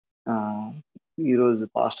ఈరోజు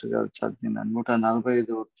పాస్టర్ గారు చదివిన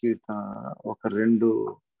 145వ కీర్తన ఒక 2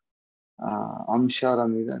 అంశాల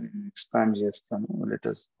మీద నేను ఎక్స్పాండ్ చేస్తాను. Let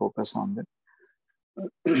us focus on that.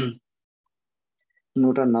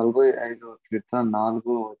 145వ కీర్తన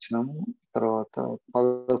 4వ వచనము, తర్వాత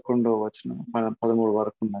 11వ వచనం 13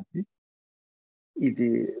 వరకు ఉన్నది. ఇది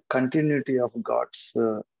continuity of God's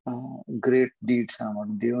great deeds అన్నమాట.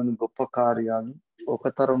 దేవుని గొప్ప కార్యాలు ఒక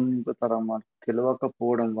తరం ఇంకో తరం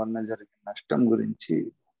తెలియకపోవడం వలన జరిగిన నష్టం గురించి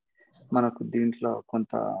మనకు దీంట్లో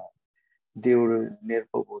కొంత దేవుడు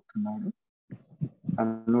నేర్పబోతున్నాడు.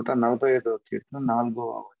 145వ కీర్తన 4వ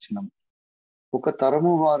వచనం. ఒక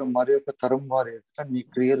తరము వారు మరి ఒక తరం వారి ఎదుట నీ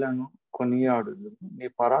క్రియలను కొనియాడుదురు, నీ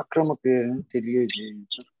పరాక్రమ క్రియలను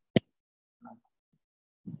తెలియజేయుదురు.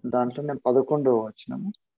 దాంట్లోనే 11వ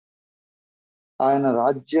వచనము. ఆయన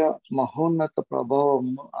రాజ్య మహోన్నత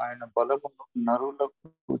ప్రభావము ఆయన బలమును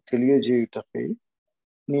నరులకు తెలియజేయుటకై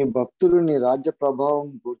నీ భక్తులు నీ రాజ్య ప్రభావం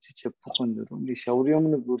గూర్చి చెప్పుకుందురు, నీ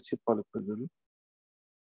శౌర్యమును గూర్చి పలుకుదురు.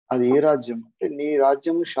 అది ఏ రాజ్యం అంటే నీ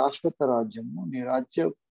రాజ్యము శాశ్వత రాజ్యము, నీ రాజ్య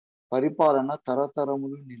పరిపాలన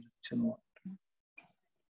తరతరములు నిలుచును.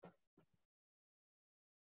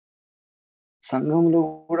 సంఘంలో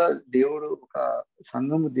కూడా దేవుడు ఒక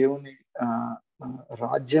సంఘము దేవుని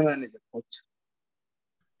రాజ్యం అని చెప్పవచ్చు.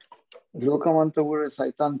 లోకమంతా కూడా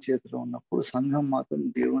సైతాన్ చేతిలో ఉన్నప్పుడు సంఘం మాత్రం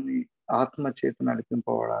దేవుని ఆత్మ చేత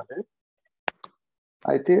నడిపింపబడాలి.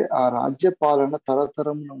 అయితే ఆ రాజ్య పాలన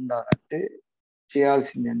తరతరంలో ఉండాలంటే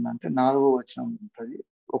చేయాల్సింది ఏంటంటే 4వ వచనం ఉంటుంది.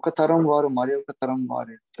 ఒక తరం వారు మరి ఒక తరం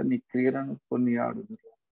వారి నీ క్రియలను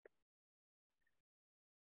కొనియాడుదురు.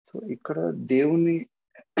 సో ఇక్కడ దేవుని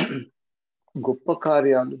గొప్ప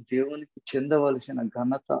కార్యాలు, దేవునికి చెందవలసిన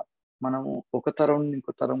ఘనత మనము ఒక తరం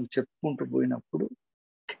ఇంకో తరం చెప్పుకుంటూ పోయినప్పుడు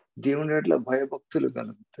దేవుని ఎట్లా భయభక్తులు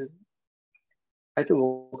కలుగుతుంది. అయితే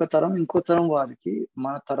ఒక తరం ఇంకో తరం వారికి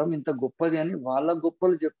మన తరం ఇంత గొప్పది అని వాళ్ళ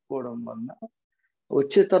గొప్పలు చెప్పుకోవడం వలన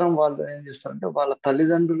వచ్చే తరం వాళ్ళు ఏం చేస్తారంటే వాళ్ళ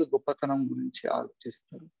తల్లిదండ్రుల గొప్పతనం గురించి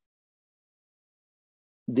ఆలోచిస్తారు.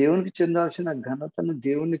 దేవునికి చెందాల్సిన ఘనతను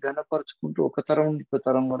దేవుని ఘనపరుచుకుంటూ ఒక తరం ఇంకో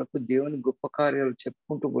తరం వరకు దేవుని గొప్ప కార్యాలు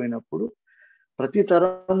చెప్పుకుంటూ పోయినప్పుడు ప్రతి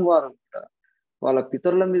తరం వారు కూడా వాళ్ళ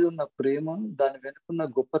పితరుల మీద ఉన్న ప్రేమను, దాని వెనుకున్న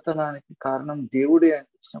గొప్పతనానికి కారణం దేవుడే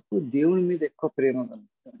అనిపించినప్పుడు దేవుని మీద ఎక్కువ ప్రేమ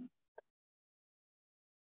కలుగుతుంది.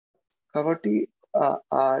 కాబట్టి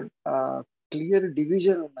ఆ క్లియర్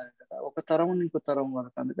డివిజన్ ఉన్నది కదా ఒక తరం ఇంకో తరం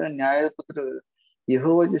వరకు. అందుకని న్యాయపత్రులు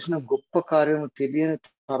యెహోవా చేసిన గొప్ప కార్యము తెలియని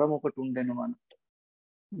తరం ఒకటి ఉండేను అన్నట్టు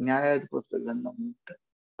న్యాయాధిపతుల గ్రంథం ఉంటుంది.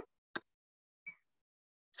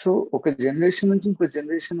 సో ఒక జనరేషన్ నుంచి ఇంకో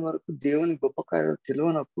జనరేషన్ వరకు దేవుని గొప్ప కార్యాలు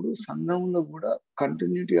తెలియనప్పుడు సంఘంలో కూడా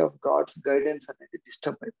కంటిన్యూటీ ఆఫ్ గాడ్స్ గైడెన్స్ అనేది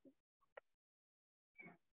డిస్టర్బ్ అయిపోయింది.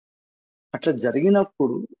 అట్లా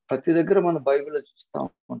జరిగినప్పుడు ప్రతి దగ్గర మన బైబిల్లో చూస్తా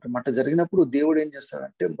ఉంటాం. అట్లా జరిగినప్పుడు దేవుడు ఏం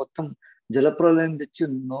చేస్తాడంటే మొత్తం జలప్రలయం తెచ్చి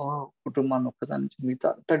నోహ కుటుంబాన్ని ఒక్కదాని నుంచి మిగతా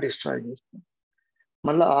అంతా డిస్ట్రాయ్ చేస్తాడు.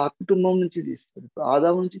 మళ్ళీ ఆ కుటుంబం నుంచి తీస్తాడు. ఇప్పుడు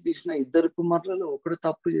ఆదాము నుంచి తీసిన 2 కుమారులలో ఒకడు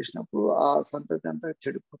తప్పు చేసినప్పుడు ఆ సంతతి అంతా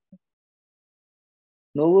చెడిపోతుంది.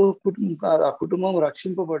 నోవహు కుటుంబం ఆ కుటుంబం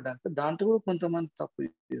రక్షింపబడ్డాక దాంట్లో కూడా కొంతమంది తప్పు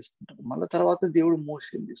చేస్తుంటారు. మళ్ళీ తర్వాత దేవుడు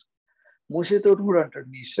మోషేని తీసుకుంటాడు. మోషేతోటి కూడా అంటాడు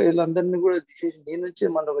నీ ఇశ్రాయేలు అందరినీ కూడా తీసేసి నీ నుంచే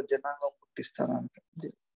మళ్ళీ ఒక జనాంగం పుట్టిస్తాను అంటాడు.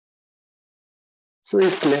 సో ఈ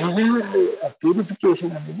క్లెన్జింగ్ ఆ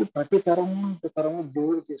ప్యూరిఫికేషన్ అనేది ప్రతి తరము ఇంకో తరము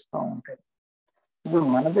దేవుడు చేస్తూ ఉంటాడు. ఇప్పుడు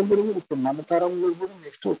మన దగ్గర కూడా ఇప్పుడు మన తరంలో కూడా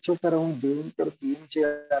నెక్స్ట్ వచ్చే తరం దేవుని తరపు ఏం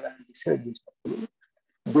చేయాలని డిసైడ్ చేసినప్పుడు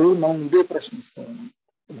దేవుడు మనం ఇదే ప్రశ్నిస్తాం.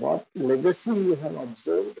 What legacy you have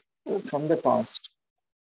observed from the past.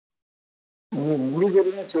 మీ ముందు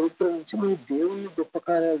జరిగిన చరిత్ర నుంచి మీ దేవుని గొప్ప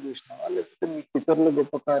కార్యాలు చూసినావా, లేకపోతే మీ పితరుల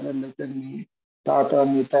గొప్ప కార్యాలు, లేకపోతే మీ తాత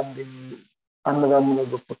మీ తండ్రి అన్నదమ్ముల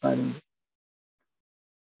గొప్ప కార్యాలు?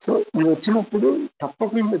 సో ఇది వచ్చినప్పుడు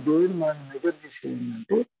తప్పకుండా దేవుని మనం మెజర్ చేసేది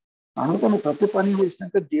ఏంటంటే అందుకని ప్రతి పని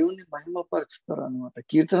చేసినాక దేవుని మహిమపరుచుతారు అనమాట.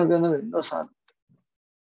 కీర్తన గ్రంథం ఎన్నోసార్లు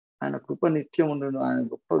ఆయన కృప నిత్యం ఉండడు, ఆయన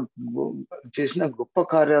చేసిన గొప్ప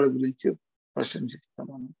కార్యాల గురించి ప్రశంసిస్తాం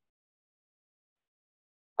మనం.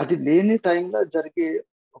 అది లేని టైంలో జరిగే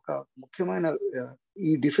ఒక ముఖ్యమైన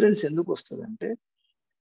ఈ డిఫరెన్స్ ఎందుకు వస్తుందంటే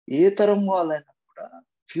ఏ తరం వాళ్ళైనా కూడా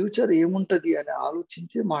ఫ్యూచర్ ఏముంటది అని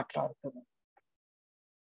ఆలోచించి మాట్లాడతారు.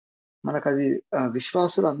 మనకు అది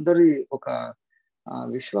విశ్వాసులు అందరి ఒక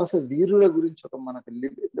విశ్వాస వీరుల గురించి ఒక మనకు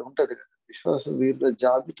ఉంటది కదా, విశ్వాస వీరుల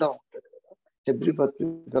జాబితా ఉంటది కదా, హెబ్రీ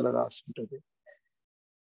పత్రికల రాసి ఉంటది.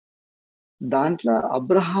 దాంట్లో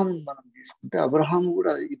అబ్రహాం మనం తీసుకుంటే అబ్రహాం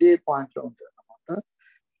కూడా ఇదే పాయింట్ లో ఉంటుంది అన్నమాట.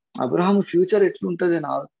 అబ్రహాం ఫ్యూచర్ ఎట్లుంటది అని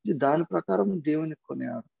ఆలోచించి దాని ప్రకారం దేవుని కొని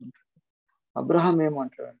ఆడుతుంటాడు. అబ్రహాం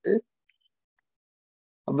ఏమంటాడంటే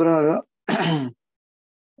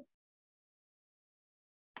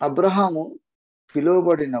అబ్రహాము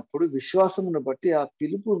పిలువబడినప్పుడు విశ్వాసమును బట్టి ఆ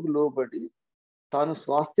పిలుపుకు లోబడి తాను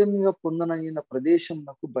స్వాస్థ్యంగా పొందనగిన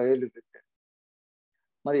ప్రదేశంకు బయలువెళ్ళాడు.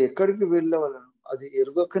 మరి ఎక్కడికి వెళ్ళవలను అది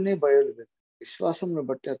ఎరుగకనే బయలువెళ్ళాడు. విశ్వాసమును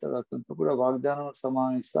బట్టి అతనితో కూడా వాగ్దానం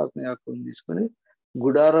ఇస్సాకును యాకోబును తీసుకొని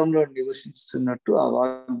గుడారంలో నివసిస్తున్నట్టు ఆ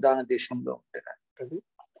వాగ్దాన దేశంలో ఉండేది.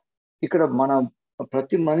 ఇక్కడ మన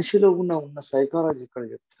ప్రతి మనిషిలో ఉన్న సైకాలజీ ఇక్కడ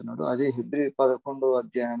చెప్తున్నాడు. అదే హెబ్రీ 11వ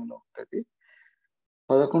అధ్యాయంలో ఉంటది.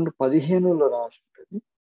 11:15లో రాసి ఉంటది.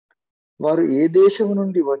 వారు ఏ దేశము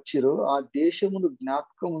నుండి వచ్చిరో ఆ దేశమును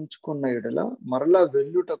జ్ఞాపకం ఉంచుకున్న ఎడల మరలా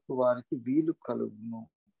వెళ్ళుటకు వారికి వీలు కలుగును.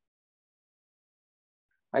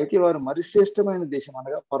 అయితే వారు మరి శ్రేష్టమైన దేశం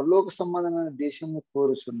అనగా పరలోక సంబంధమైన దేశము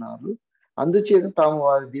కోరుచున్నారు. అందుచేత తాము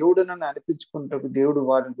వారి దేవుడనని అనిపించుకుంటకు దేవుడు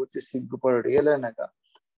వారిని గురించి సిగ్గుపడడు. ఏలైనగా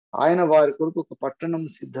ఆయన వారి కొరకు ఒక పట్టణం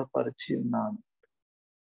సిద్ధపరిచి ఉన్నాడు.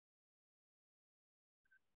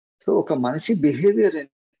 సో ఒక మనిషి బిహేవియర్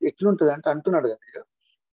ఎట్లుంటది అంటే అంటున్నాడు కదా,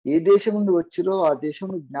 ఏ దేశం నుండి వచ్చిరో ఆ దేశం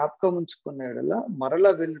జ్ఞాపకం ఉంచుకున్న ఎడల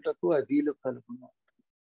మరలా వెళ్ళుటకు ఆ వీలు కలుగును.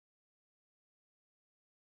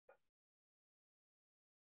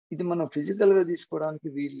 ఇది మనం ఫిజికల్ గా తీసుకోవడానికి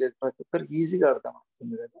వీలు లేదు. ప్రతి ఒక్కరికి ఈజీగా అర్థం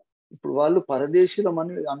అవుతుంది కదా. ఇప్పుడు వాళ్ళు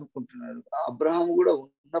పరదేశులమని అనుకుంటున్నారు. అబ్రహాం కూడా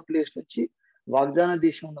ఉన్న ప్లేస్ నుంచి వాగ్దాన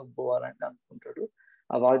దేశంలోకి పోవాలని అనుకుంటాడు.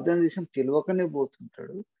 ఆ వాగ్దాన దేశం తెలియకనే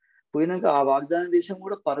పోతుంటాడు. పోయినాక ఆ వాగ్దాన దేశం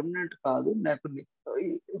కూడా పర్మనెంట్ కాదు, నాకు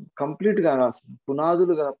కంప్లీట్ గా రాసింది.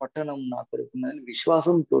 పునాదులు గల పట్టణం నా కొరకున్నదని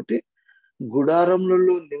విశ్వాసంతో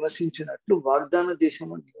గుడారములలో నివసించినట్లు వాగ్దాన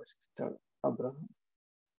దేశంలో నివసిస్తాడు అబ్రహాం.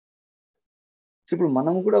 ఇప్పుడు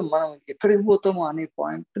మనం కూడా మనం ఎక్కడికి పోతామో అనే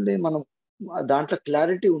పాయింట్ మనం దాంట్లో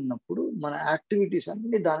క్లారిటీ ఉన్నప్పుడు మన యాక్టివిటీస్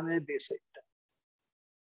అన్ని దాని మీద బేస్ అయ్యాయి.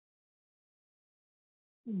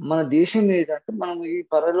 మన దేశం ఏదంటే మనం ఈ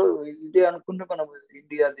పరలో ఇదే అనుకుంటే మనం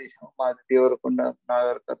ఇండియా దేశం మాది దేవరకొండ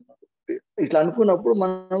నాగర్ కర్నూలు ఇట్లా అనుకున్నప్పుడు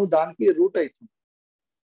మనం దానికి రూట్ అవుతుంది.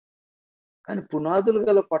 కానీ పునాదులు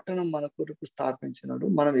గల పట్టణం మన కొరకు స్థాపించినాడు.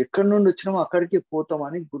 మనం ఎక్కడి నుండి వచ్చినామో అక్కడికి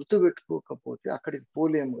పోతామని గుర్తు పెట్టుకోకపోతే అక్కడికి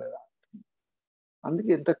పోలేము కదా. అందుకే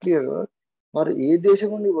ఎంత క్లియర్ వారు ఏ దేశం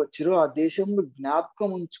నుండి వచ్చిరో ఆ దేశంలో జ్ఞాపకం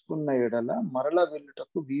ఉంచుకున్న ఎడల మరలా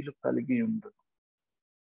వెళ్ళుటకు వీలు కలిగి ఉండదు.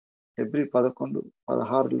 ఫిబ్రవరి 11,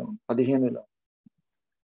 16లో 15లో.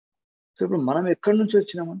 సో ఇప్పుడు మనం ఎక్కడి నుంచి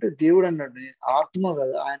వచ్చినామంటే దేవుడు అన్నాడు ఆత్మ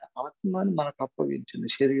కదా, ఆయన ఆత్మని మనకు అప్పగించింది.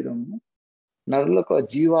 శరీరము నరులకు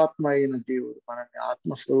జీవాత్మ అయిన దేవుడు మనల్ని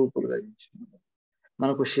ఆత్మస్వరూపులుగా ఇచ్చింది.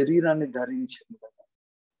 మనకు శరీరాన్ని ధరించింది కదా.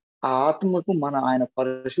 ఆ ఆత్మకు ఆయన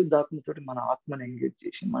పరిశుద్ధాత్మతో మన ఆత్మని ఎంగేజ్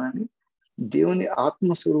చేసి మనని దేవుని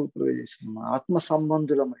ఆత్మస్వరూపులుగా చేసిన ఆత్మ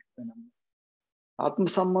సంబంధులం అయిపోయినాము. ఆత్మ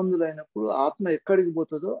సంబంధులైనప్పుడు ఆత్మ ఎక్కడికి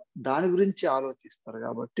పోతుందో దాని గురించి ఆలోచిస్తారు.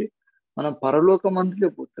 కాబట్టి మనం పరలోకమందుకే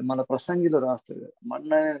పోతాం. మన ప్రసంగిలో రాస్తారు కదా,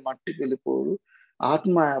 మన్న మట్టికి వెళ్ళిపోడు,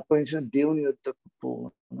 ఆత్మ అప్పగించిన దేవుని యొద్దకు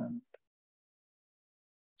పోవడం.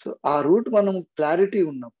 సో ఆ రూట్ మనం క్లారిటీ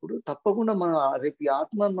ఉన్నప్పుడు తప్పకుండా మనం రేపు ఈ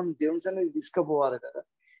ఆత్మ మనం దేవుని సన్నిధికి తీసుకుపోవాలి కదా.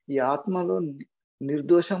 ఈ ఆత్మలో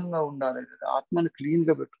నిర్దోషంగా ఉండాలి కదా, ఆత్మను క్లీన్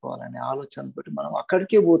గా పెట్టుకోవాలనే ఆలోచనతోటి మనం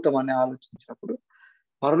అక్కడికే పోతామని ఆలోచించినప్పుడు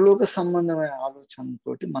పరలోక సంబంధమైన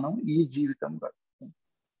ఆలోచనతోటి మనం ఈ జీవితం గడుపుతాం.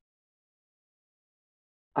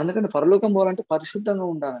 అందుకని పరలోకం పోవాలంటే పరిశుద్ధంగా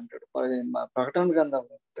ఉండాలంటాడు. ప్రకటన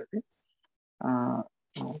గ్రంథంలో ఉంటుంది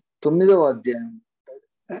 9వ అధ్యాయం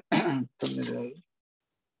 9వ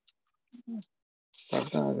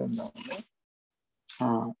ప్రకటన గ్రంథంలో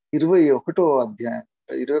 21వ అధ్యాయం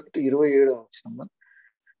 21, 27వ వచనంలో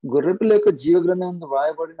గొర్రెపిల్ల యొక్క జీవ గ్రంథం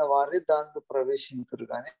వ్రాయబడిన వారే దాంట్లో ప్రవేశించరు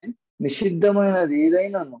కానీ నిషిద్ధమైనది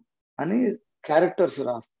ఏదైనాను అని క్యారెక్టర్స్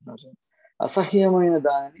రాస్తున్నారు. అసహ్యమైన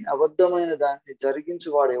దానిని అబద్ధమైన దానిని జరిగించి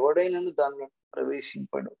వాడు ఎవడైనాను దానిలో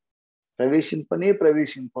ప్రవేశింపడు.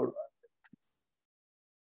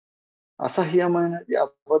 అసహ్యమైనది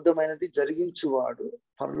అబద్ధమైనది జరిగించువాడు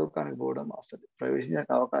పరలోకానికి పోవడం అసలు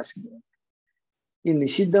ప్రవేశించడానికి అవకాశం లేదు. ఈ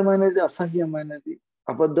నిషిద్ధమైనది, అసహ్యమైనది,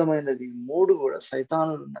 అబద్ధమైనది 3 కూడా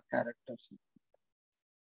సైతానులు ఉన్న క్యారెక్టర్స్.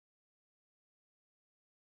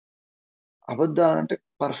 అబద్ధాలు అంటే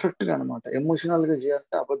పర్ఫెక్ట్ గా అనమాట. ఎమోషనల్ గా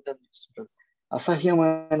చేయాలంటే అబద్ధం చేస్తుంటాడు.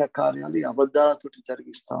 అసహ్యమైన కార్యాలు ఈ అబద్ధాలతోటి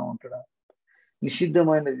జరిగిస్తూ ఉంటాడు.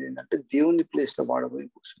 నిషిద్ధమైనది ఏంటంటే దేవుని ప్లేస్ లో వాడబోయి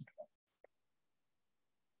కూర్చుంటాడు.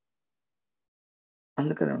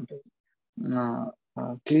 అందుకనే ఉంటుంది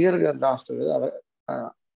క్లియర్ గా రాస్తాడు కదా.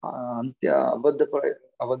 అంత్య అబద్ధ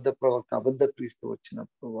ప్రవక్త అబద్ధ క్రీస్తు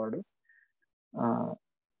వచ్చినప్పుడు వాడు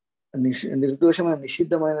నిర్దోషమైన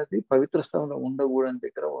నిషిద్ధమైనది పవిత్ర స్థలంలో ఉండకూడని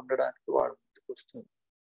దగ్గర ఉండడానికి వాడు ముందుకు వస్తాడు.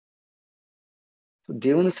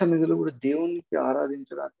 దేవుని సన్నిధిలో కూడా దేవునికి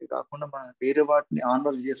ఆరాధించడానికి కాకుండా మనం వేరే వాటిని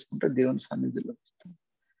ఆనర్ చేసుకుంటే దేవుని సన్నిధిలో వస్తాం.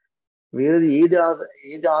 వేరేది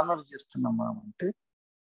ఏది ఆనర్ చేస్తున్నాం మనం అంటే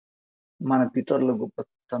మన పితరుల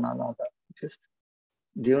గొప్పతనాలు ఆధారం చేస్తాం.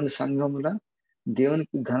 దేవుని సంఘంలో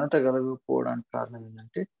దేవునికి ఘనత కలగకపోవడానికి కారణం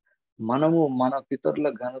ఏంటంటే మనము మన పితరుల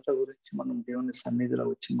ఘనత గురించి మనం దేవుని సన్నిధిలో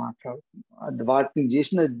వచ్చి మాట్లాడుతున్నాం. అది వాటిని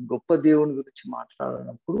చేసిన గొప్ప దేవుని గురించి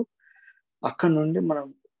మాట్లాడినప్పుడు అక్కడ నుండి మనం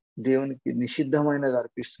దేవునికి నిషిద్ధమైనది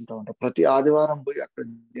అర్పిస్తుంటా ఉంటాం. ప్రతి ఆదివారం పోయి అక్కడ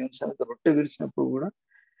దేవుని సన్నిధిలో రొట్టె విరిచినప్పుడు కూడా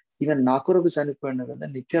ఈయన నా కొరకు చనిపోయాడు కదా,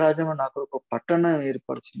 నిత్యరాజ్యంలో నా కొరకు ఒక పట్టణం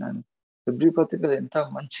ఏర్పరిచినాను. ఫిబ్రి పత్రికలు ఎంత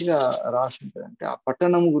మంచిగా రాసి ఉంటుంది అంటే ఆ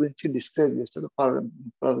పట్టణం గురించి డిస్క్రైబ్ చేస్తాడు.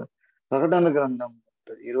 ప్రకటన గ్రంథం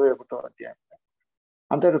ఉంటుంది 21వ అధ్యాయం.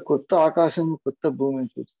 అంతటి కొత్త ఆకాశం కొత్త భూమిని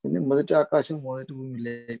చూస్తుంది. మొదటి ఆకాశం మొదటి భూమి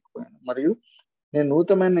లేకపోయాను, మరియు నేను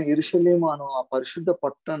నూతనమైన యెరూషలేము అను ఆ పరిశుద్ధ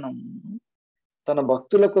పట్టణం తన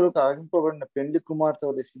భక్తుల కొరకు ఆగింపబడిన పెండ్లి కుమార్తె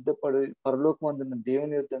వలె సిద్ధపడి పరలోకమందున్న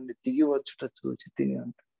దేవుని యొద్ద నుండి దిగి వచ్చుట చూచి తిని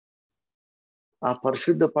అంట. ఆ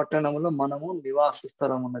పరిశుద్ధ పట్టణంలో మనము నివాస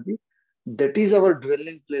స్థలం ఉన్నది. That is our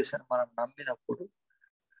dwelling place అని మనం నమ్మినప్పుడు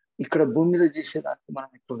ఇక్కడ భూమి మీద చేసేదానికి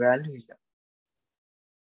మనం ఇప్పుడు వాల్యూ ఇవ్వం.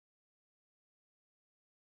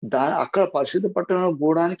 అక్కడ పరిశుద్ధ పట్టణంలో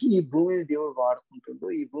పోవడానికి ఈ భూమిని దేవుడు వాడుకుంటుండు.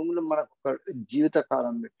 ఈ భూమిలో మనకు ఒక జీవిత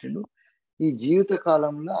కాలం పెట్టిండు. ఈ జీవిత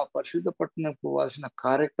కాలంలో ఆ పరిశుద్ధ పట్టణం పోవాల్సిన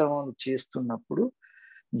కార్యక్రమాలు చేస్తున్నప్పుడు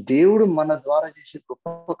దేవుడు మన ద్వారా చేసే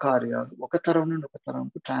గొప్ప కార్యాలు ఒక తరం నుండి ఒక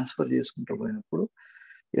తరంకు ట్రాన్స్ఫర్ చేసుకుంటూ పోయినప్పుడు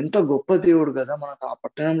ఎంత గొప్ప దేవుడు కదా, మనకు ఆ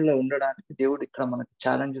పట్టణంలో ఉండడానికి దేవుడు ఇక్కడ మనకి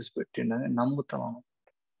ఛాలెంజెస్ పెట్టిండని నమ్ముతాం.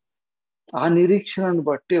 ఆ నిరీక్షణను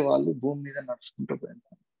బట్టి వాళ్ళు భూమి మీద నడుచుకుంటూ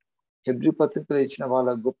పోయినారు. హెబ్రీ పత్రికలో ఇచ్చిన వాళ్ళ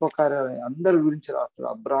గొప్ప కార్యాలను అందరి గురించి రాస్తాడు.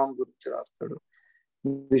 అబ్రాహాం గురించి రాస్తాడు.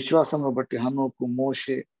 విశ్వాసంలో బట్టి హనోకు,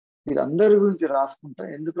 మోషే, వీళ్ళందరి గురించి రాసుకుంటా.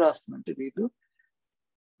 ఎందుకు రాస్తున్నంటే వీళ్ళు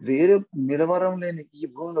వేరే నిలవరం లేని ఈ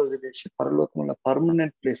భూమిలో వదిలేసి పరలోకంలో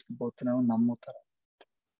పర్మనెంట్ ప్లేస్ కి పోతున్నామని నమ్ముతారు.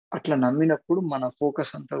 అట్లా నమ్మినప్పుడు మన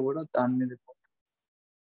ఫోకస్ అంతా కూడా దాని మీద పోతుంది.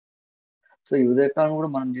 సో ఈ ఉదయకాలం కూడా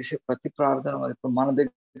మనం చేసే ప్రతి ప్రార్థన ఇప్పుడు మన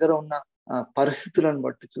దగ్గర ఉన్న పరిస్థితులను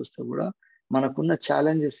బట్టి చూస్తే కూడా మనకున్న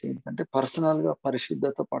ఛాలెంజెస్ ఏంటంటే పర్సనల్ గా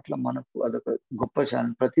పరిశుద్ధత పట్ల మనకు అదొక గొప్ప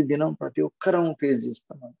ఛాలెంజ్. ప్రతి దినం ప్రతి ఒక్కరం ఫేస్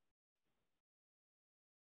చేస్తున్నాం.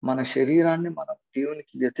 మన శరీరాన్ని మనం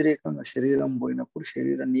దేవునికి వ్యతిరేకంగా శరీరం పోయినప్పుడు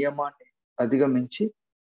శరీర నియమాన్ని అధిగమించి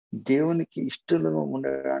దేవునికి ఇష్టంగా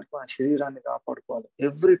ఉండడానికి మన శరీరాన్ని కాపాడుకోవాలి.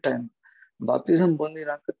 ఎవ్రీ టైం బాప్తిజం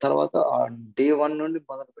పొందినాక తర్వాత ఆ డే 1 నుండి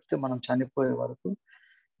మొదలు పెడితే మనం చనిపోయే వరకు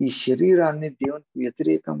ఈ శరీరాన్ని దేవునికి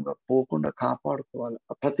వ్యతిరేకంగా పోకుండా కాపాడుకోవాలి.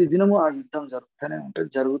 ప్రతి దినము ఆ యుద్ధం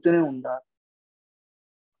జరుగుతూనే ఉండాలి.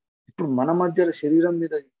 ఇప్పుడు మన మధ్యలో శరీరం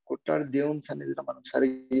మీద కొట్లాడి దేవుని సన్నిధిలో మనం సరి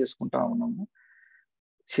చేసుకుంటా ఉన్నాము.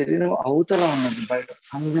 శరీరం అవతల ఉన్నది, బయట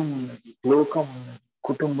సంఘం ఉన్నది, లోకం ఉన్నది,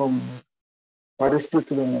 కుటుంబం ఉన్నది,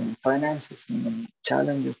 పరిస్థితులు ఉన్నది, ఫైనాన్సెస్ ఉన్నది,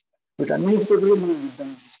 ఛాలెంజెస్, వీటన్నిటితో మనం యుద్ధం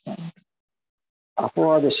చేస్తాం.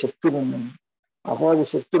 అపవాద శక్తులు ఉన్నాయి. అపవాద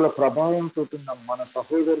శక్తుల ప్రభావంతో ఉన్న మన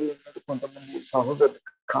సహోదరులు ఉన్నట్టు కొంతమంది సహోదరులు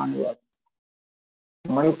కాని వారు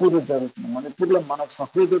మణిపూర్లో జరుగుతుంది. మణిపూర్లో మన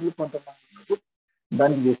సహోదరులు కొంతమంది ఉన్నట్టు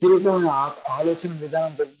దానికి వ్యతిరేకమైన ఆలోచన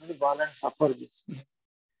విధానం జరుగుతుంది. వాళ్ళని సఫర్ చేస్తుంది.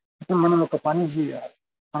 ఇప్పుడు మనం ఒక పని చేయాలి.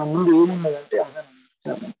 మన ముందు ఏమున్నదంటే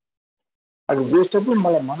అది చేసేటప్పుడు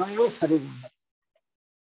మనలో సరిగా ఉండాలి.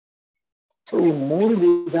 సో ఈ 3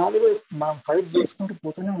 విధాలుగా మనం ఫైట్ చేసుకుంటూ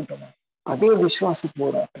పోతూనే ఉంటాం. అదే విశ్వాస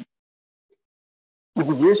పోరాటం.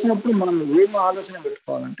 ఇది చేసినప్పుడు మనం ఏం ఆలోచన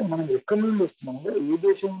పెట్టుకోవాలంటే మనం ఎక్కడి నుండి వస్తున్నామో, ఏ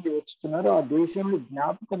దేశం నుండి వస్తున్నారో ఆ దేశంలో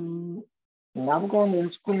జ్ఞాపకం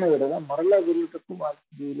ఎంచుకున్నది కదా మరలా వెళ్ళేటప్పుడు వాళ్ళకి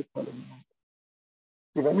వీలుకోవాలి.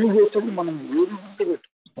 ఇవన్నీ చేసేటప్పుడు మనం ఏది ముందు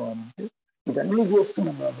పెట్టుకోవాలంటే ఇవన్నీ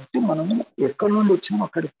చేస్తున్నాం కాబట్టి మనం ఎక్కడి నుండి వచ్చామో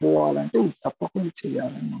అక్కడికి పోవాలంటే ఇది తప్పకుండా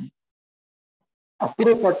చేయాలని మనం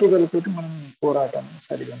అప్పుడే పట్టుదలతోటి మనం పోరాటాన్ని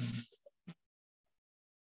సరిగా.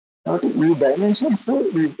 కాబట్టి ఈ డైమెన్షన్స్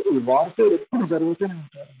ఈ వార్ఫేర్ ఎప్పుడు జరుగుతూనే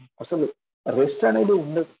ఉంటారు. అసలు రెస్ట్ అనేది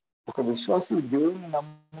ఉండదు. ఒక విశ్వాసం దేవుని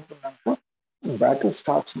నమ్ముకున్నాక బ్యాటిల్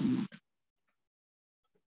స్టార్ట్స్ అన్నమాట.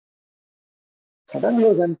 సడన్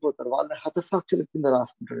గా చనిపోతారు. వాళ్ళని హతసాక్షుల కింద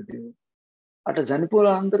రాసుకుంటాడు దేవుడు. అట్లా చనిపోయిన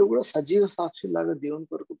అందరూ కూడా సజీవ సాక్షుల్లాగా దేవుని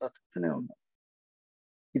కొరకు బ్రతుకుతూనే ఉన్నారు.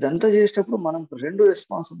 ఇదంతా చేసేటప్పుడు మనం 2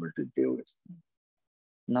 రెస్పాన్సిబిలిటీ దేవుడు ఇస్తుంది.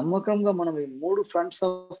 నమ్మకంగా మనం ఈ 3 ఫ్రంట్స్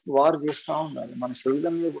ఆఫ్ వార్ చేస్తూ ఉండాలి. మన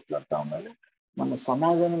శరీరం మీద కొట్లాడుతూ ఉండాలి, మన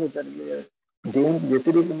సమాజంలో జరిగే దేవునికి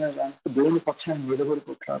వ్యతిరేకంగా దానికి దేవుని పక్షాన్ని నిలబడి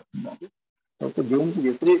కొట్లాడుతున్నాము, లేకపోతే దేవునికి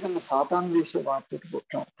వ్యతిరేకంగా సాతాను చేసే వాటితో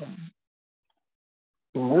కొట్లాడుతున్నాము.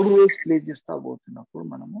 3 వేస్ ప్లే చేస్తా పోతున్నప్పుడు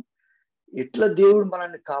మనము ఎట్లా దేవుడు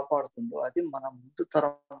మనల్ని కాపాడుతుందో అది మన ముందు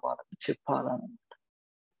తరం వాళ్ళకి చెప్పాలన్నమాట.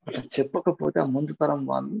 అట్లా చెప్పకపోతే ఆ ముందు తరం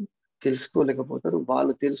వాళ్ళు తెలుసుకోలేకపోతారు.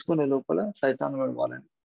 వాళ్ళు తెలుసుకునే లోపల సైతాన్ వాళ్ళని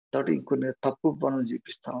తోటి కొన్ని తప్పు పనులు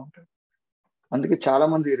చూపిస్తూ ఉంటాడు. అందుకే చాలా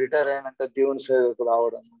మంది రిటైర్ అయినాక దేవుని సేవకు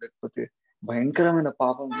రావడం, లేకపోతే భయంకరమైన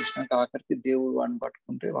పాపం చేసినాక ఆఖరికి దేవుడు వాడిని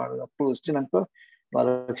పట్టుకుంటే వాడు అప్పుడు వచ్చినాక వాళ్ళ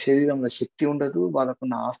శరీరంలో శక్తి ఉండదు,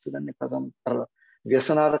 వాళ్ళకున్న ఆస్తులన్నీ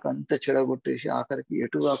వ్యసనాలకు అంతా చెడగొట్టేసి ఆఖరికి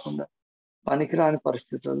ఎటు కాకుండా పనికిరాని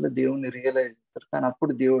పరిస్థితుల్లో దేవుణ్ణి రియలైజ్ చేస్తారు. కానీ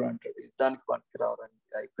అప్పుడు దేవుడు అంటాడు యుద్ధానికి పనికిరావాలని,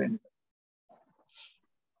 అయిపోయింది.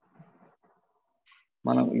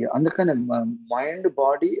 మనం అందుకనే మైండ్,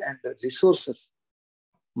 బాడీ అండ్ రిసోర్సెస్,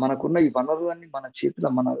 మనకున్న ఈ వనరులన్నీ మన చేతిలో,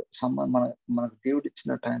 మనకు దేవుడు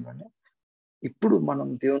ఇచ్చిన టైంలోనే ఇప్పుడు మనం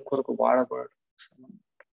దేవుని కొరకు వాడబడడం.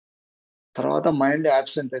 తర్వాత మైండ్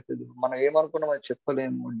యాబ్సెంట్ అవుతుంది. మనం ఏమనుకున్నామో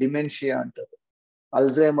చెప్పలేము. డిమెన్షియా అంటారు,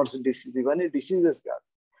 అల్జైమర్స్ డిసీజ్, ఇవన్నీ డిసీజెస్ కాదు.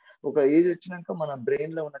 ఒక ఏజ్ వచ్చినాక మన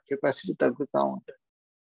బ్రెయిన్ లో ఉన్న కెపాసిటీ తగ్గుతూ ఉంటుంది.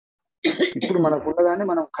 ఇప్పుడు మనకు ఉన్నదాన్ని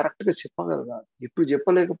మనం కరెక్ట్ గా చెప్పగలగాలి. ఇప్పుడు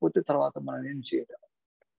చెప్పలేకపోతే తర్వాత మనం ఏం చేయగలం?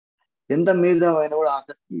 ఎంత మీద అయినా కూడా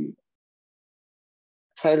ఆఖరికి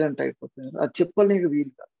సైలెంట్ అయిపోతుంది. అది చెప్పలేక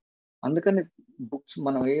వీలు కాదు. అందుకని బుక్స్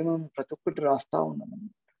మనం ఏమేమి ప్రతి ఒక్కటి రాస్తా ఉన్నాం.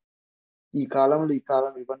 ఈ కాలంలో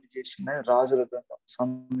ఇవన్నీ చేసిన రాజుల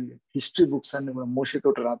గ్రంథం, హిస్టరీ బుక్స్ అన్ని కూడా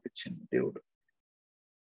మోషతోటి రాపించింది దేవుడు.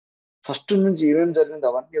 ఫస్ట్ నుంచి ఏమేమి జరిగింది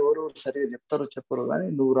అవన్నీ ఎవరు సరిగా చెప్తారో చెప్పరు, కానీ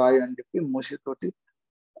నువ్వు రాయి అని చెప్పి మోషతోటి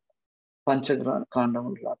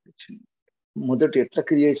పంచకాండములు రాపించింది. మొదటి ఎట్లా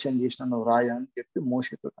క్రియేషన్ చేసిన నువ్వు రాయి అని చెప్పి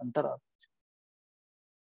మోషతోటి అంతా రాపించింది.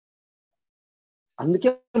 అందుకే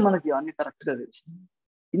మనకి అన్ని కరెక్ట్ గా తెలిసింది.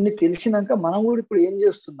 ఇన్ని తెలిసినాక మనం కూడా ఇప్పుడు ఏం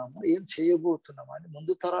చేస్తున్నామో, ఏం చేయబోతున్నామో అని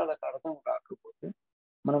ముందు తరాలకు అర్థం కాకపోతే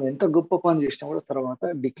మనం ఎంత గొప్ప పని చేసినా కూడా తర్వాత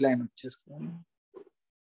డిక్లైన్ వచ్చేస్తుంది.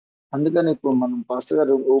 అందుకని ఇప్పుడు మనం పాస్టర్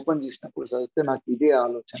గారు ఓపెన్ చేసినప్పుడు చదివితే నాకు ఇదే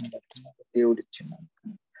ఆలోచన పడుతున్నారు. దేవుడు ఇచ్చిన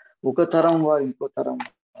ఒక తరం వారు ఇంకో తరం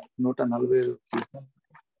 140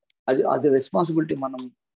 అది రెస్పాన్సిబిలిటీ మనం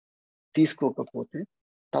తీసుకోకపోతే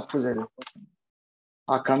తప్పు జరిగిపోతుంది.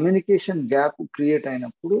 ఆ కమ్యూనికేషన్ గ్యాప్ క్రియేట్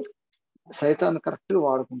అయినప్పుడు సైతాన్ కరెక్ట్ గా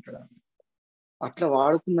వాడుకుంటాడు. అట్లా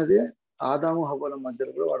వాడుకున్నదే ఆదాము హవ్వల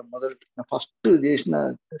మధ్యలో కూడా వాడు మొదలు ఫస్ట్ చేసిన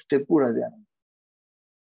స్టెప్ కూడా అదే.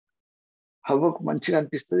 హవ్వకు మంచిగా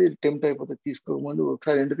అనిపిస్తుంది, టెంప్ట్ అయిపోతుంది తీసుకోకముందు.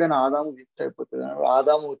 ఒకసారి ఎందుకైనా ఆదాము గిఫ్ట్ అయిపోతుంది.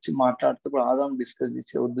 ఆదాము వచ్చి మాట్లాడుతూ కూడా ఆదాము డిస్కస్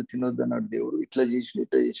చేసి వద్దు తినొద్దు అన్నాడు దేవుడు. ఇట్లా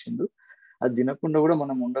చేసిండు అది తినకుండా కూడా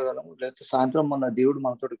మనం ఉండగలము. లేకపోతే సాయంత్రం మన దేవుడు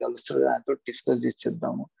మనతో కలుస్తుంది, ఆయనతో డిస్కస్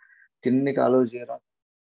చేద్దాము, తిన్నికి అలో చేయరా.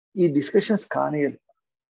 ఈ డిస్కషన్స్ కానీ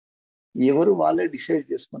ఎవరు వాళ్ళే డిసైడ్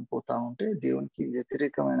చేసుకొని పోతా ఉంటే దేవునికి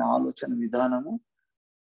వ్యతిరేకమైన ఆలోచన విధానము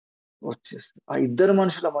వచ్చేస్తుంది. ఆ ఇద్దరు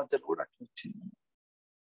మనుషుల మధ్యలో కూడా అట్లా వచ్చింది.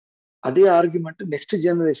 అదే ఆర్గ్యుమెంట్ నెక్స్ట్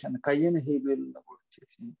జనరేషన్ కయ్యను హేబేలులో కూడా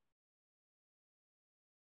వచ్చేసింది.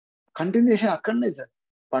 కంటిన్యూషన్ అక్కడనే సార్.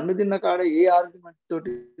 పండు తిన్న కాడ ఏ ఆర్గ్యుమెంట్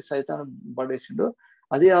తోటి సైతాను పడేసిండో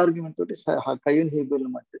అదే ఆర్గ్యుమెంట్ తోటి కయ్యను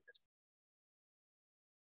హేబేలు మధ్య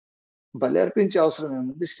బలి అర్పించే అవసరం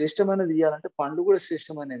ఏముంది? శ్రేష్టమైనది ఇవ్వాలంటే పండు కూడా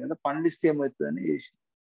శ్రేష్టమైన కదా, పండు ఇస్తే ఏమవుతుందని చేసి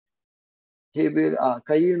హేబేల్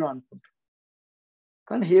కయ్యను అనుకుంటారు.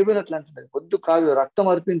 కానీ హేబేల్ అట్లా అంటున్నది, వద్దు కాదు, రక్తం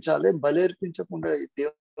అర్పించాలి, బలి అర్పించకుండా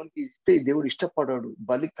దేవునికి ఇస్తే దేవుడు ఇష్టపడాడు,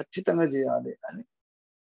 బలి ఖచ్చితంగా చేయాలి అని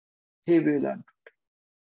హేబేల్ అంటుంటాడు.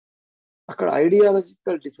 అక్కడ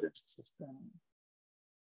ఐడియాలజికల్ డిఫరెన్సెస్ వస్తాయి.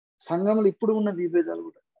 సంఘంలో ఇప్పుడు ఉన్న విభేదాలు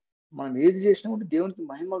కూడా, మనం ఏది చేసినా కూడా దేవునికి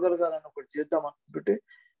మహిమ కలగాలని ఒకటి చేద్దాం అనుకుంటుంటే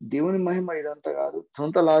దేవుని మహిమ ఇదంతా కాదు,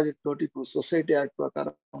 సొంత లాజిక్ తోటి ఇప్పుడు సొసైటీ యాక్ట్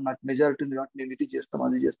ప్రకారం నాకు మెజారిటీ ఉంది కాబట్టి మేము ఇది చేస్తాం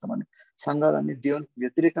అది చేస్తామని సంఘాలన్నీ దేవునికి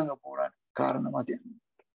వ్యతిరేకంగా పోవడానికి కారణం అది.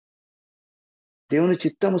 దేవుని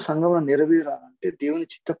చిత్తము సంఘంలో నెరవేరాలంటే, దేవుని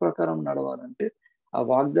చిత్త ప్రకారం నడవాలంటే ఆ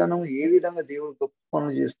వాగ్దానం ఏ విధంగా దేవుడు గొప్ప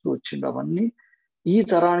పనులు చేస్తూ వచ్చిండు అవన్నీ ఈ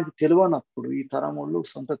తరానికి తెలియనప్పుడు ఈ తరం వాళ్ళు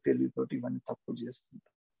సొంత తెలివితోటి ఇవన్నీ తప్పులు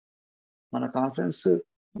చేస్తుంటారు. మన కాన్ఫరెన్స్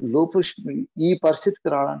ఈ పరిస్థితికి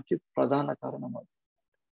రావడానికి ప్రధాన కారణం అది.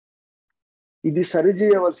 ఇది సరి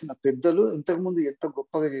చేయవలసిన పెద్దలు ఇంతకుముందు ఎంత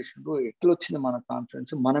గొప్పగా చేసిండ్రో, ఎట్లా వచ్చింది మన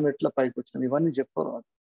కాన్ఫరెన్స్, మనం ఎట్లా పైకి వచ్చింది ఇవన్నీ చెప్పరు.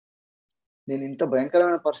 నేను ఇంత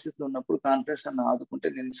భయంకరమైన పరిస్థితులు ఉన్నప్పుడు కాన్ఫరెన్స్ నన్ను ఆదుకుంటే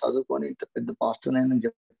నేను చదువుకొని ఇంత పెద్ద పాస్టర్ నేను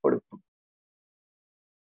చెప్పడు.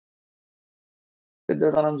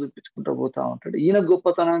 పెద్దతనం చూపించుకుంటూ పోతా ఉంటాడు. ఈయన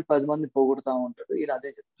గొప్పతనానికి 10 మంది పోగొడతా ఉంటాడు. ఈయన అదే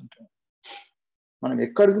చెప్తుంటాడు. మనం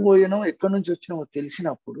ఎక్కడికి పోయినామో ఎక్కడి నుంచి వచ్చినామో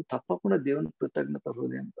తెలిసినప్పుడు తప్పకుండా దేవుని కృతజ్ఞత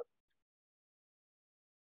హృదయం,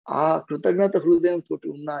 ఆ కృతజ్ఞత హృదయంతో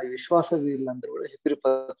ఉన్న విశ్వాస వీరులందరూ కూడా హెబ్రీ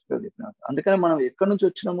పత్రికలో చెప్పినారు. అందుకని మనం ఎక్కడి నుంచి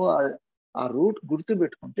వచ్చినామో ఆ రూట్ గుర్తు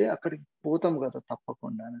పెట్టుకుంటే అక్కడికి పోతాం కదా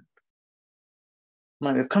తప్పకుండా.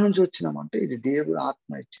 మనం ఎక్కడి నుంచి వచ్చినామంటే ఇది దేవుడు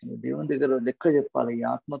ఆత్మ ఇచ్చింది. దేవుని దగ్గర లెక్క చెప్పాలి. ఈ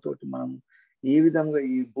ఆత్మతోటి మనం ఏ విధంగా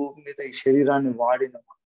ఈ భూమి మీద ఈ శరీరాన్ని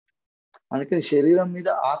వాడినాము. అందుకని శరీరం మీద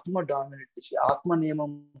ఆత్మ డామినేట్ చేసి ఆత్మ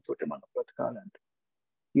నియమంతో మనం బ్రతకాలంటే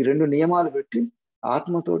ఈ 2 నియమాలు పెట్టి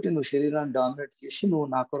ఆత్మతోటి నువ్వు శరీరాన్ని డామినేట్ చేసి నువ్వు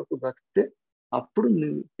నా కొరకు బ్రతికితే అప్పుడు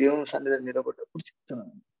నువ్వు దేవుని సన్నిధిని నిలబడ్డప్పుడు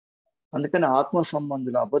చెప్తున్నాను. అందుకని ఆత్మ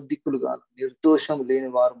సంబంధులు అబద్ధికులు కాదు, నిర్దోషం లేని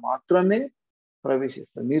వారు మాత్రమే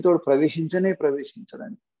ప్రవేశిస్తారు. మీతో ప్రవేశించనే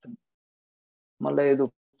ప్రవేశించడానికి. మళ్ళీ ఏదో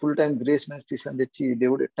ఫుల్ టైం గ్రేస్ మినిస్ట్రీస్ అని తెచ్చి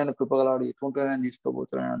దేవుడు ఎట్లైనా కృపగలాడు ఎటువంటివైనా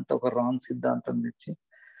తీసుకోబోతున్నాడు అంత ఒక రాంగ్ సిద్ధాంతం తెచ్చి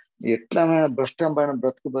ఎట్లమైనా భ్రష్టం పైన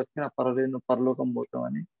బతికినా పర్లేదు పరలోకం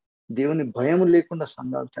పోతామని దేవుని భయం లేకుండా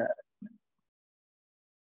సంఘాలు తయారు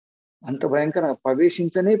అంత భయంకరంగా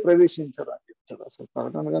ప్రవేశించరు అని చెప్తారు. అసలు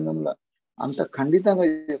ప్రకటన గ్రంథంలో అంత ఖండితంగా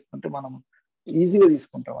చెప్పుకుంటే మనం ఈజీగా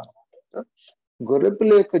తీసుకుంటాం అనమాట.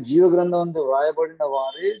 గొర్రెపిల్ల యొక్క జీవ గ్రంథం వ్రాయబడిన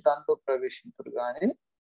వారే దాంట్లో ప్రవేశించరు కానీ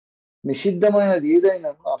నిషిద్ధమైనది ఏదైనా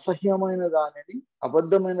అసహ్యమైన దానిని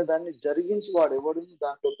అబద్ధమైన దాన్ని జరిగించి వాడు ఎవడు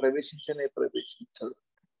దాంట్లో ప్రవేశించడు.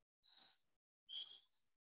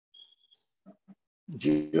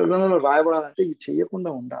 జీవగ్రంథంలో రాయబడాలంటే ఇవి చేయకుండా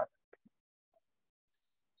ఉండాలి.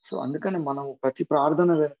 సో అందుకని మనం ప్రతి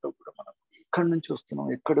ప్రార్థన వెనుక కూడా మనం ఎక్కడి నుంచి వస్తున్నాం,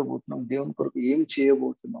 ఎక్కడ పోతున్నాం, దేవుని కొరకు ఏం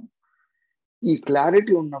చేయబోతున్నాం, ఈ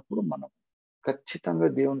క్లారిటీ ఉన్నప్పుడు మనం ఖచ్చితంగా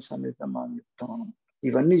దేవుని సన్నిధిలో మనం చెప్తాం.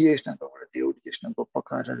 ఇవన్నీ చేసినాక కూడా దేవుడు చేసిన గొప్ప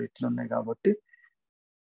కార్యాలు ఎట్లున్నాయి కాబట్టి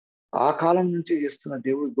ఆ కాలం నుంచి చేస్తున్న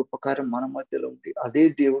దేవుడు గొప్ప కార్యం మన మధ్యలో ఉండి అదే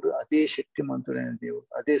దేవుడు, అదే శక్తిమంతుడైన దేవుడు,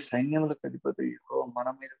 అదే సైన్యములకు అధిపతి మన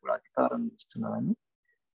మీద కూడా అధికారం ఇస్తున్నాడని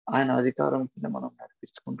ఆయన అధికారం కింద మనం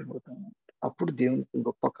నడిపించుకుంటూ పోతాం. అప్పుడు దేవునికి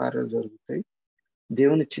గొప్ప కార్యాలు జరుగుతాయి.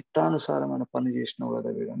 దేవుని చిత్తానుసారమైన పని చేసినావు కదా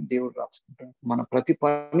అని దేవుడు రాసుకుంటాడు. మన ప్రతి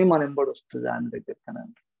పని మన ఎంబడి వస్తుంది ఆయన దగ్గర.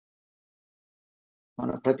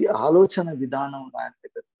 మన ప్రతి ఆలోచన విధానం ఆయన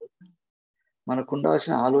దగ్గర మనకు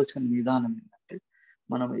ఉండాల్సిన ఆలోచన విధానం ఏంటంటే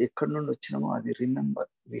మనం ఎక్కడి నుండి వచ్చినామో అది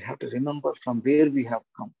we have to remember from where we have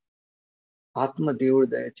come. ఆత్మ దేవుడు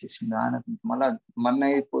దయచేసింది ఆయన మళ్ళా మన్న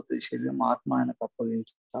అయిపోతుంది శరీరం, ఆత్మ ఆయనకు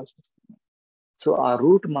అప్పగించాల్సి వస్తుంది. సో ఆ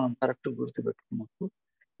రూట్ మనం కరెక్ట్ గుర్తుపెట్టుకున్నప్పుడు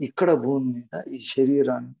ఇక్కడ భూమి మీద ఈ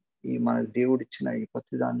శరీరాన్ని ఈ మన దేవుడు ఇచ్చిన ఈ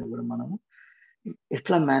ప్రతిదాన్ని కూడా మనము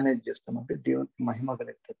ఎట్లా మేనేజ్ చేస్తామంటే దేవునికి మహిమ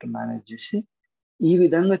కలిగేటట్టు మేనేజ్ చేసి ఈ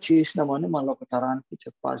విధంగా చేసినామని మళ్ళీ ఒక తరానికి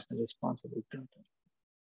చెప్పాల్సిన రెస్పాన్సిబిలిటీ ఉంటుంది.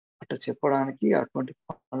 అట్లా చెప్పడానికి అటువంటి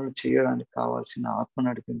పనులు చేయడానికి కావాల్సిన ఆత్మ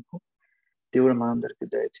నడిపింపు దేవుడు మనందరికీ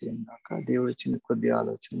దయచేయండి కాక. దేవుడు ఇచ్చిన కొద్ది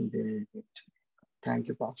ఆలోచన దేవుడికి థ్యాంక్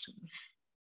యూ పాస్టర్.